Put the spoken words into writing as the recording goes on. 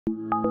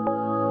Welcome,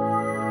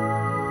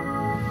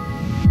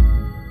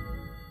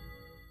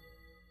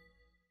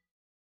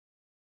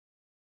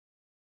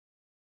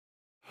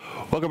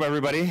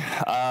 everybody.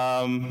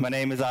 My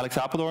name is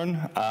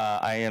Apeldoorn.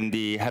 I am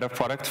the head of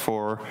product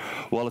for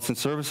wallets and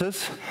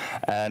services,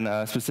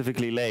 and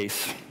specifically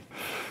Lace.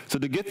 So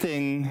the good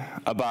thing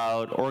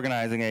about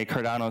organizing a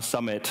Cardano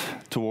summit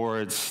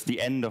towards the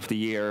end of the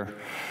year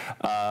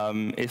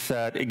is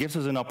that it gives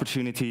us an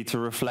opportunity to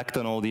reflect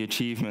on all the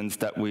achievements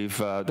that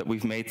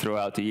we've made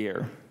throughout the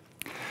year.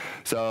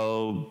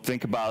 So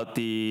think about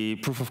the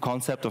proof of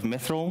concept of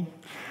Mithril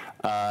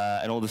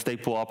and all the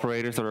stake pool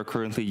operators that are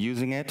currently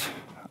using it.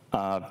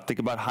 Think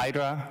about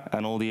Hydra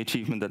and all the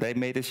achievement that they've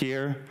made this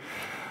year.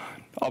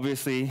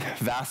 Obviously,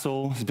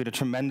 Vassal has been a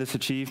tremendous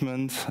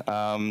achievement.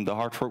 The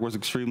hard fork was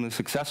extremely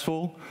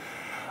successful.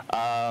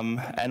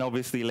 And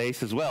obviously,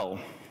 Lace as well.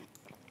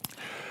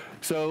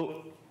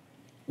 So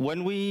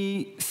when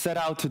we set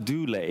out to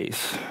do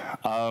Lace,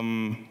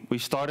 we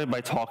started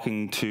by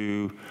talking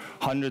to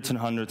hundreds and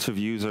hundreds of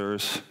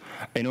users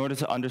in order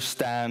to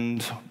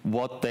understand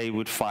what they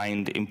would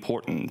find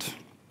important.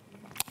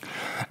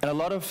 And a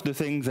lot of the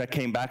things that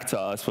came back to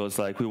us was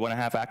like, we want to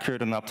have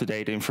accurate and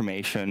up-to-date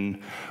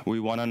information. We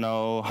want to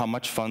know how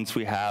much funds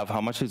we have, how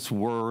much it's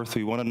worth.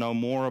 We want to know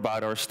more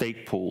about our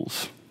stake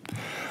pools.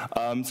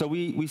 So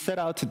we set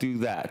out to do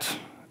that.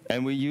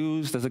 And we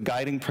used as a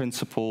guiding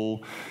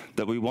principle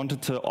that we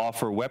wanted to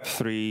offer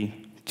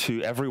Web3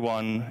 to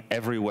everyone,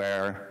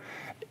 everywhere,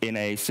 in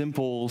a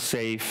simple,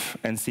 safe,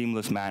 and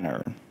seamless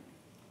manner.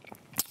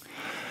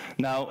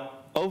 Now,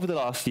 over the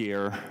last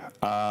year,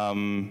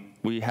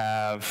 we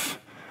have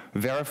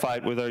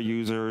verified with our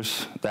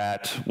users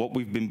that what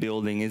we've been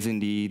building is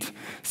indeed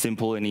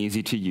simple and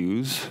easy to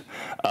use,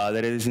 that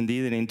it is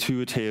indeed an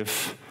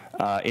intuitive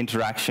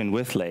interaction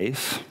with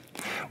Lace.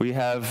 We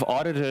have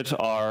audited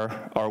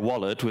our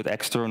wallet with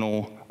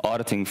external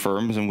auditing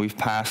firms, and we've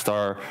passed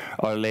our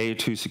Layer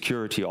 2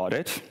 security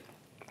audit.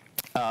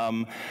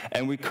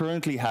 And we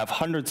currently have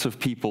hundreds of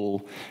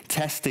people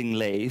testing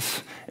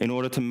Lace in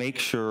order to make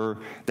sure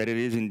that it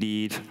is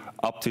indeed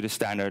up to the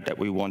standard that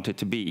we want it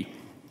to be.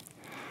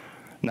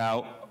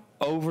 Now,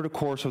 over the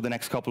course of the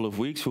next couple of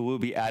weeks, we will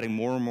be adding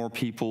more and more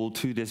people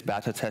to this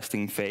beta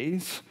testing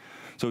phase.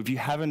 So if you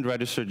haven't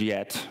registered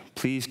yet,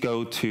 please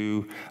go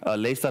to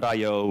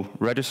lace.io,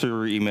 register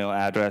your email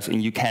address,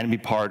 and you can be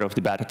part of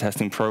the beta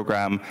testing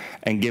program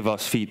and give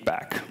us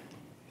feedback.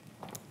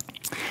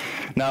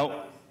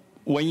 Now,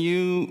 when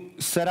you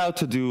set out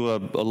to do a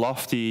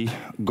lofty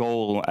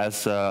goal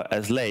as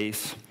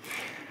Lace,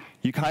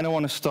 you kind of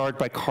want to start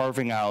by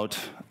carving out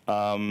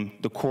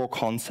the core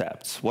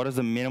concepts. What is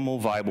the minimal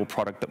viable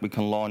product that we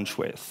can launch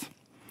with?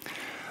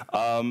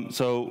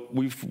 So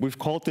we've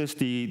called this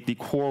the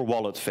core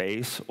wallet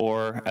phase,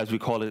 or as we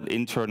call it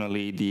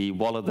internally, the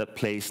wallet that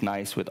plays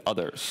nice with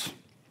others.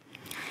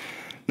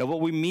 Now,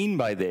 what we mean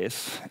by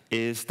this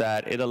is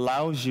that it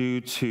allows you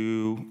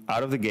to,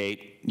 out of the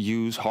gate,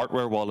 use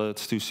hardware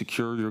wallets to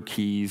secure your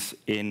keys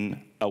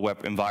in a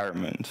web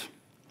environment.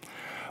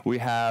 We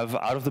have,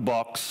 out of the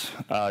box,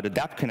 the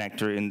dApp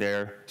connector in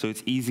there, so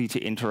it's easy to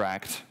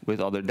interact with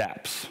other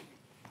dApps.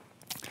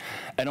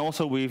 And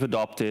also, we've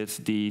adopted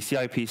the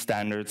CIP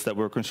standards that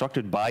were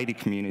constructed by the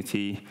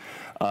community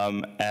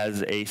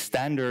as a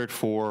standard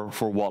for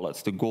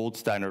wallets, the gold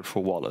standard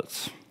for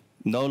wallets.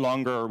 No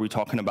longer are we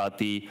talking about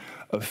the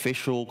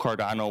official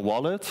Cardano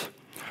wallet.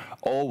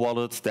 All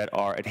wallets that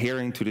are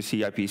adhering to the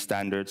CIP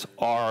standards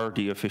are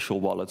the official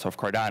wallets of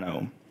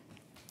Cardano.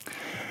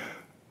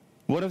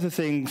 One of the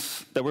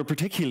things that we're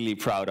particularly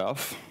proud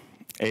of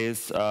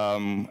is,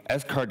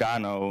 as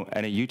Cardano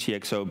and a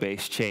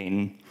UTXO-based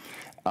chain,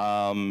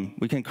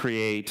 we can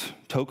create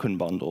token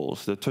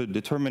bundles. The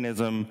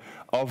determinism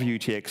of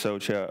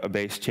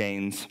UTXO-based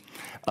chains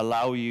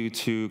allow you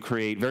to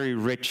create very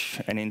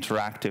rich and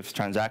interactive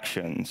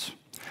transactions.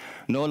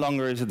 No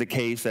longer is it the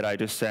case that I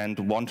just send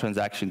one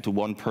transaction to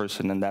one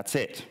person and that's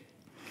it.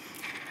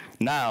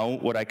 Now,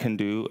 what I can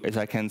do is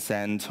I can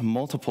send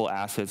multiple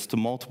assets to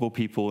multiple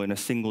people in a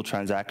single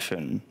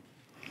transaction,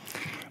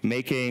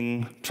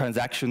 making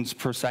transactions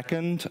per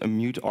second a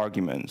mute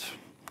argument.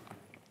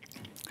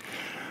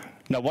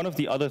 Now, one of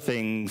the other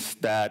things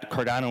that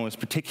Cardano is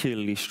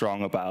particularly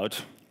strong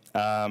about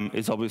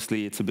is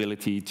obviously its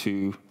ability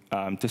to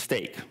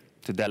stake,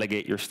 to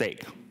delegate your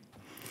stake.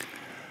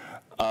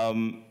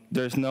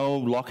 There's no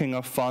locking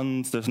of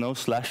funds, there's no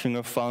slashing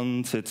of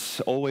funds,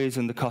 it's always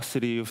in the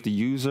custody of the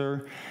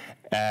user.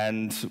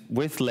 And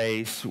with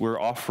Lace, we're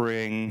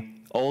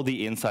offering all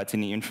the insights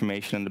and the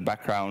information in the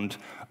background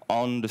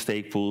on the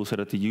stake pool so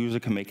that the user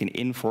can make an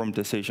informed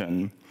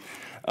decision.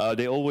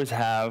 They always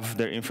have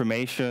their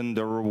information,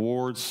 their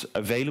rewards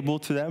available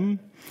to them,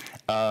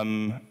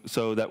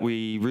 so that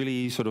we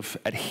really sort of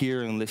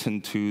adhere and listen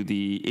to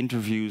the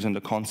interviews and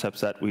the concepts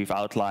that we've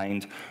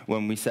outlined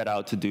when we set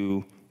out to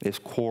do this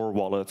core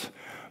wallet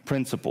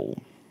principle.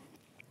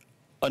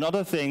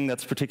 Another thing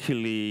that's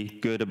particularly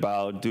good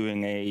about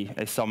doing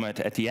a summit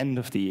at the end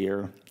of the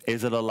year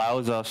is it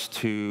allows us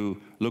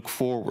to look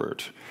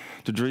forward,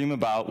 to dream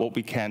about what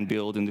we can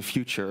build in the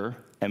future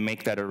and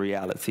make that a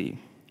reality.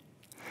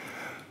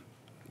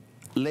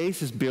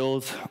 LACE is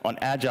built on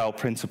agile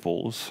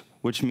principles,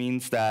 which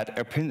means that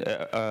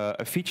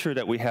a feature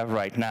that we have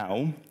right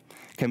now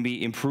can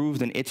be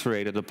improved and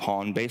iterated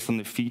upon based on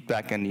the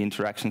feedback and the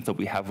interactions that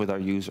we have with our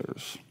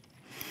users.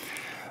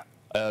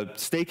 A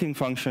staking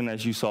function,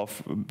 as you saw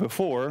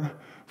before,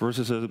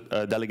 versus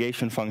a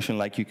delegation function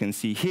like you can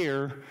see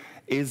here,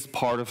 is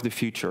part of the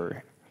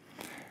future.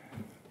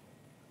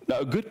 Now,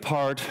 a good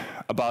part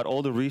about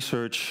all the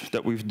research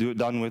that we've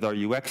done with our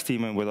UX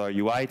team and with our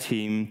UI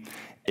team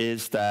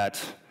is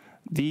that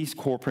these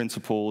core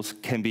principles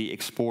can be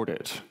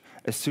exported.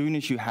 As soon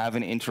as you have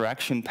an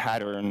interaction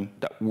pattern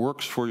that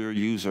works for your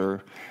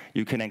user,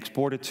 you can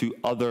export it to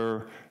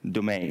other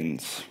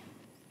domains.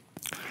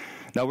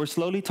 Now, we're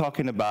slowly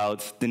talking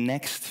about the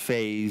next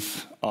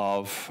phase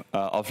of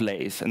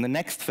LACE. And the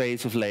next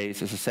phase of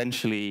LACE is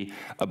essentially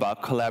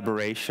about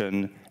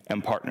collaboration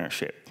and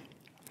partnership.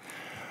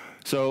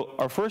 So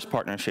our first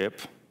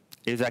partnership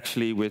is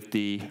actually with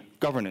the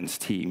governance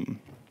team.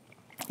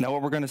 Now,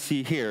 what we're going to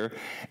see here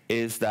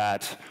is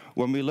that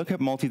when we look at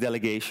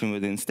multi-delegation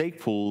within stake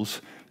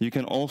pools, you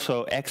can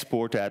also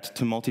export that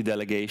to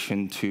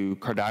multi-delegation to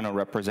Cardano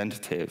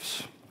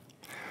representatives.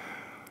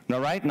 Now,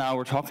 right now,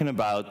 we're talking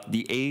about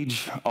the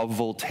age of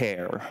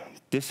Voltaire,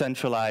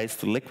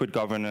 decentralized liquid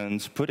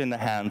governance put in the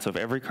hands of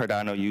every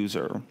Cardano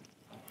user.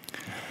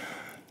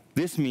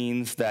 This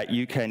means that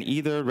you can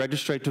either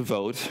register to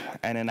vote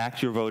and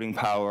enact your voting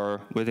power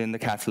within the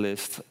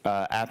Catalyst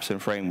apps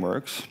and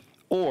frameworks,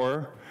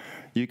 or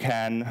you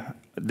can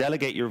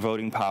delegate your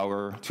voting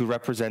power to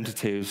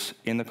representatives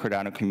in the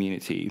Cardano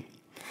community.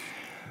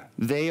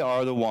 They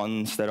are the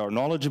ones that are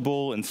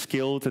knowledgeable and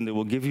skilled, and they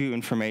will give you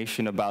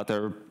information about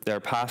their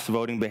past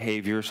voting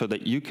behavior so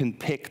that you can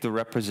pick the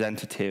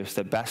representatives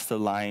that best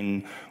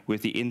align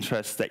with the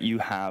interests that you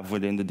have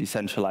within the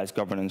decentralized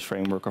governance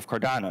framework of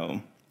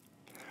Cardano.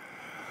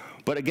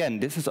 But again,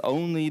 this is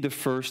only the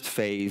first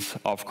phase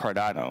of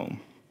Cardano.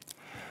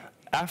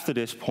 After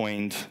this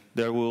point,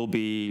 there will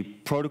be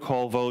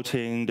protocol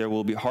voting, there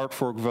will be hard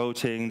fork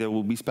voting, there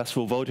will be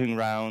special voting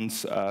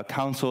rounds,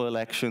 council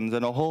elections,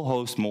 and a whole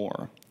host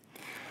more.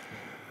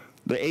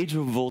 The age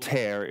of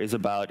Voltaire is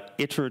about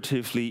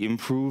iteratively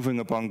improving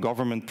upon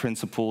government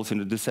principles in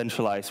the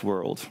decentralized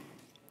world.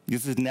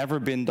 This has never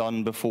been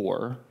done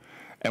before,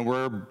 and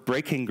we're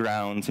breaking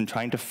grounds and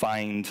trying to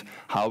find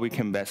how we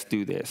can best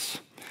do this.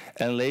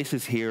 And LACE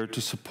is here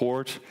to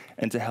support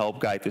and to help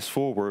guide this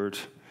forward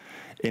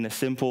in a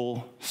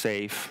simple,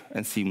 safe,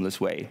 and seamless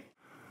way.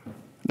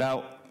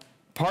 Now,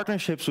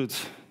 partnerships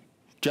with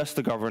just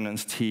the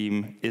governance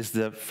team is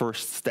the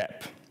first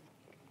step.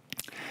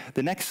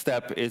 The next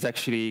step is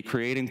actually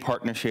creating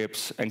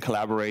partnerships and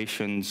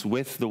collaborations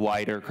with the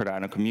wider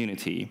Cardano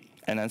community,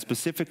 and then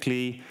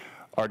specifically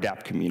our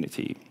dApp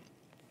community.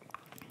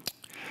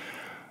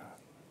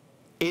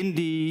 In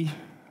the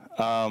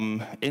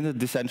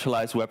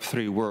decentralized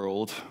Web3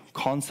 world,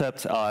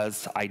 concepts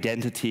as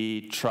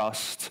identity,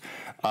 trust,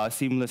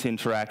 seamless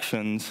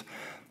interactions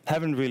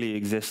haven't really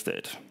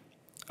existed.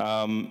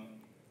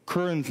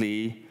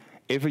 Currently,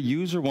 if a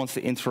user wants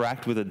to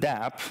interact with a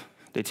dApp,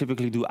 they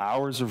typically do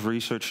hours of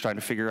research trying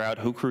to figure out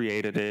who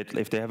created it,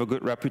 if they have a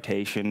good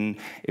reputation,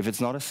 if it's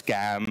not a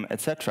scam,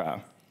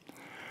 etc.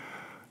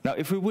 Now,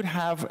 if we would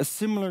have a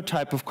similar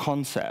type of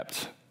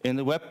concept in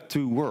the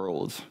Web2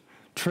 world,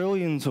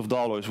 trillions of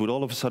dollars would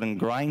all of a sudden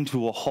grind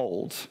to a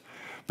halt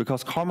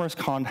because commerce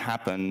can't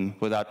happen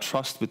without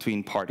trust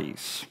between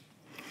parties.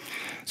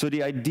 So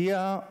the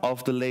idea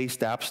of the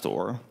LACE App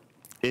Store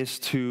is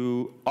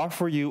to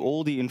offer you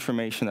all the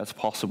information that's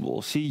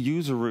possible. See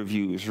user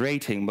reviews,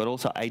 rating, but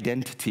also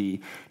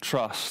identity,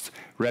 trust,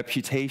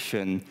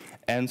 reputation,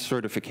 and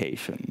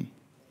certification.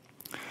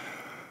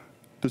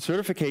 The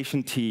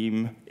certification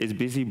team is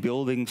busy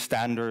building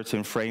standards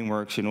and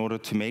frameworks in order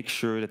to make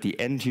sure that the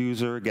end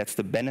user gets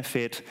the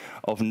benefit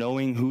of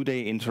knowing who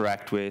they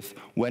interact with,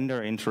 when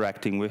they're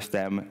interacting with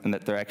them, and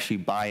that they're actually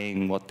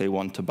buying what they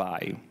want to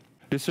buy.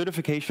 The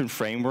certification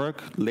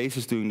framework, LACE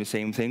is doing the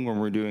same thing when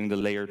we're doing the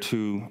layer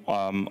 2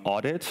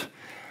 audit,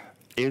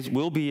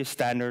 will be a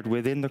standard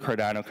within the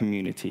Cardano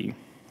community.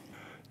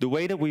 The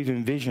way that we've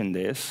envisioned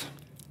this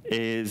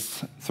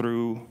is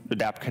through the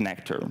dApp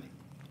connector.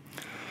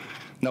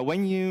 Now,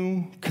 when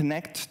you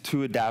connect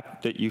to a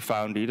dApp that you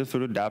found either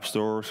through the dApp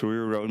store or through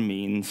your own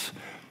means,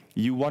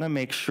 you want to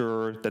make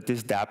sure that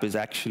this dApp is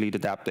actually the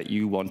dApp that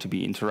you want to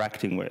be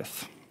interacting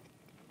with.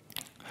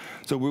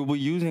 So we'll be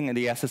using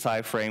the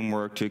SSI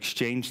framework to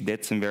exchange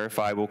DITs and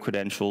verifiable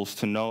credentials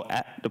to know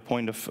at the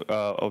point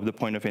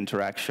of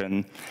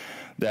interaction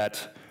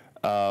that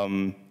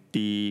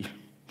the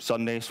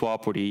Sunday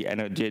Swap or the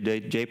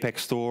JPEG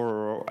store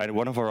or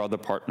one of our other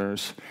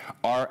partners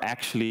are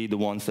actually the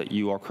ones that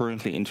you are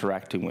currently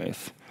interacting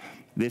with.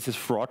 This is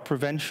fraud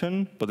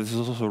prevention, but this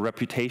is also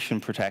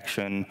reputation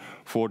protection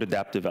for the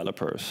dApp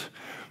developers,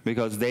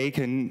 because they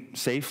can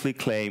safely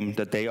claim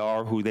that they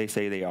are who they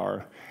say they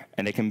are,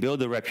 and they can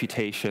build a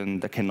reputation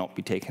that cannot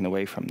be taken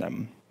away from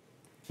them.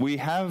 We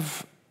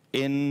have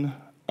in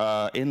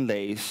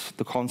Lace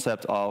the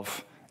concept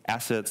of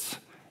assets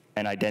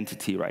and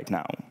identity right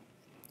now.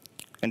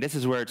 And this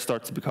is where it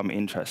starts to become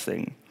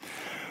interesting.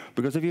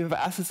 Because if you have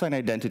assets and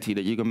identity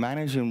that you can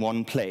manage in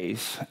one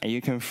place and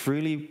you can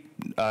freely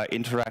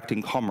interact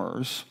in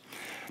commerce,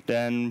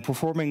 then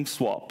performing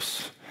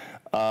swaps,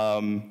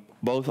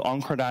 both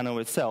on Cardano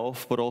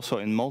itself, but also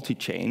in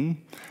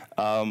multi-chain,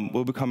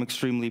 will become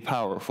extremely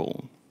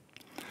powerful.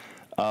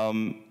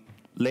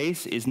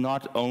 Lace is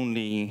not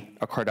only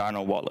a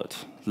Cardano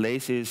wallet.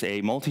 Lace is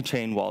a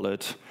multi-chain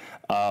wallet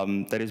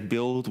that is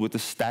built with the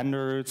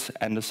standards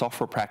and the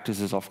software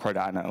practices of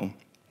Cardano.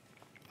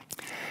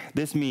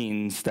 This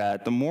means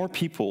that the more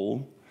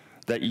people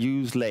that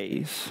use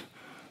Lace,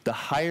 the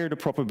higher the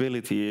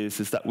probability is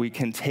that we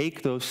can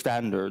take those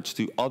standards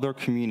to other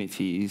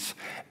communities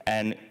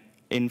and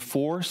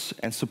enforce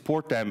and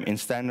support them in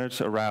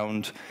standards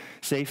around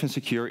safe and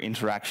secure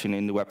interaction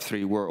in the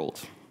Web3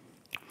 world.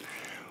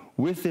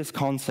 With this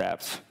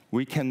concept,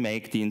 we can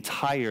make the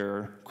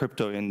entire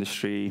crypto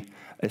industry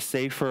a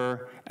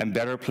safer and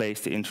better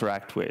place to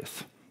interact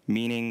with,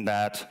 meaning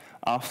that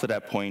after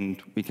that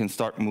point, we can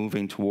start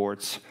moving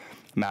towards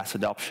mass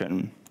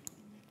adoption.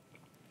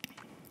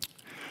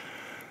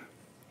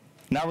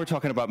 Now we're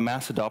talking about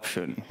mass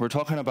adoption. We're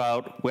talking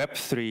about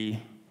Web3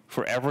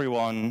 for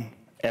everyone,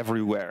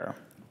 everywhere.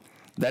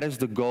 That is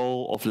the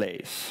goal of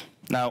Lace.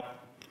 Now,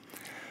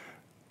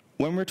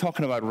 when we're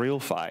talking about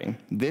RealFi,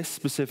 this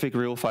specific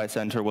RealFi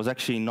center was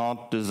actually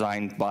not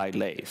designed by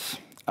Lace.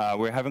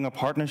 We're having a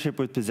partnership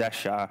with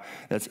Possessia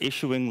that's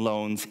issuing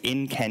loans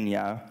in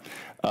Kenya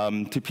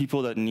to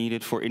people that need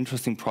it for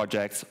interesting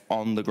projects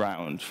on the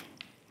ground.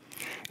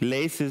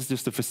 Lace is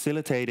just a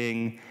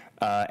facilitating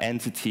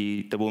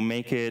entity that will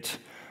make it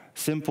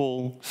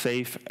simple,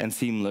 safe, and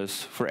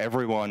seamless for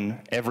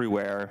everyone,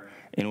 everywhere,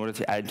 in order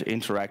to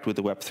interact with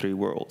the Web3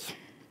 world.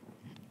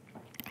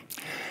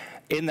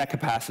 In that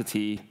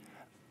capacity,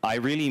 I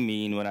really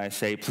mean when I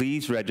say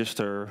please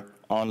register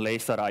on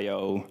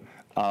lace.io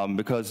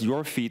because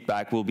your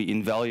feedback will be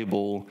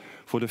invaluable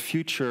for the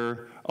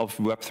future of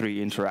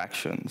Web3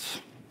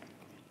 interactions.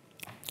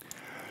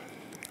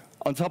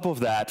 On top of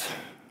that,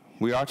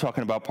 we are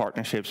talking about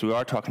partnerships, we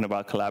are talking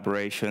about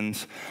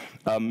collaborations.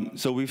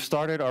 So we've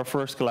started our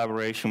first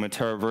collaboration with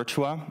Terra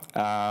Virtua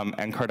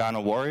and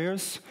Cardano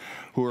Warriors,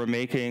 who are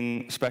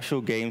making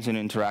special games and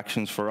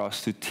interactions for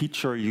us to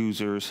teach our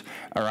users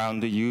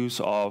around the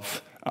use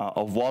of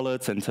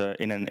wallets and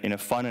in a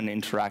fun and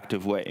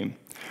interactive way.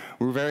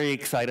 We're very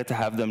excited to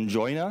have them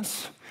join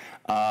us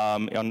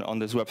on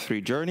this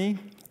Web3 journey,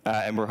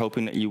 and we're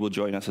hoping that you will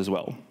join us as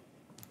well.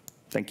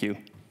 Thank you.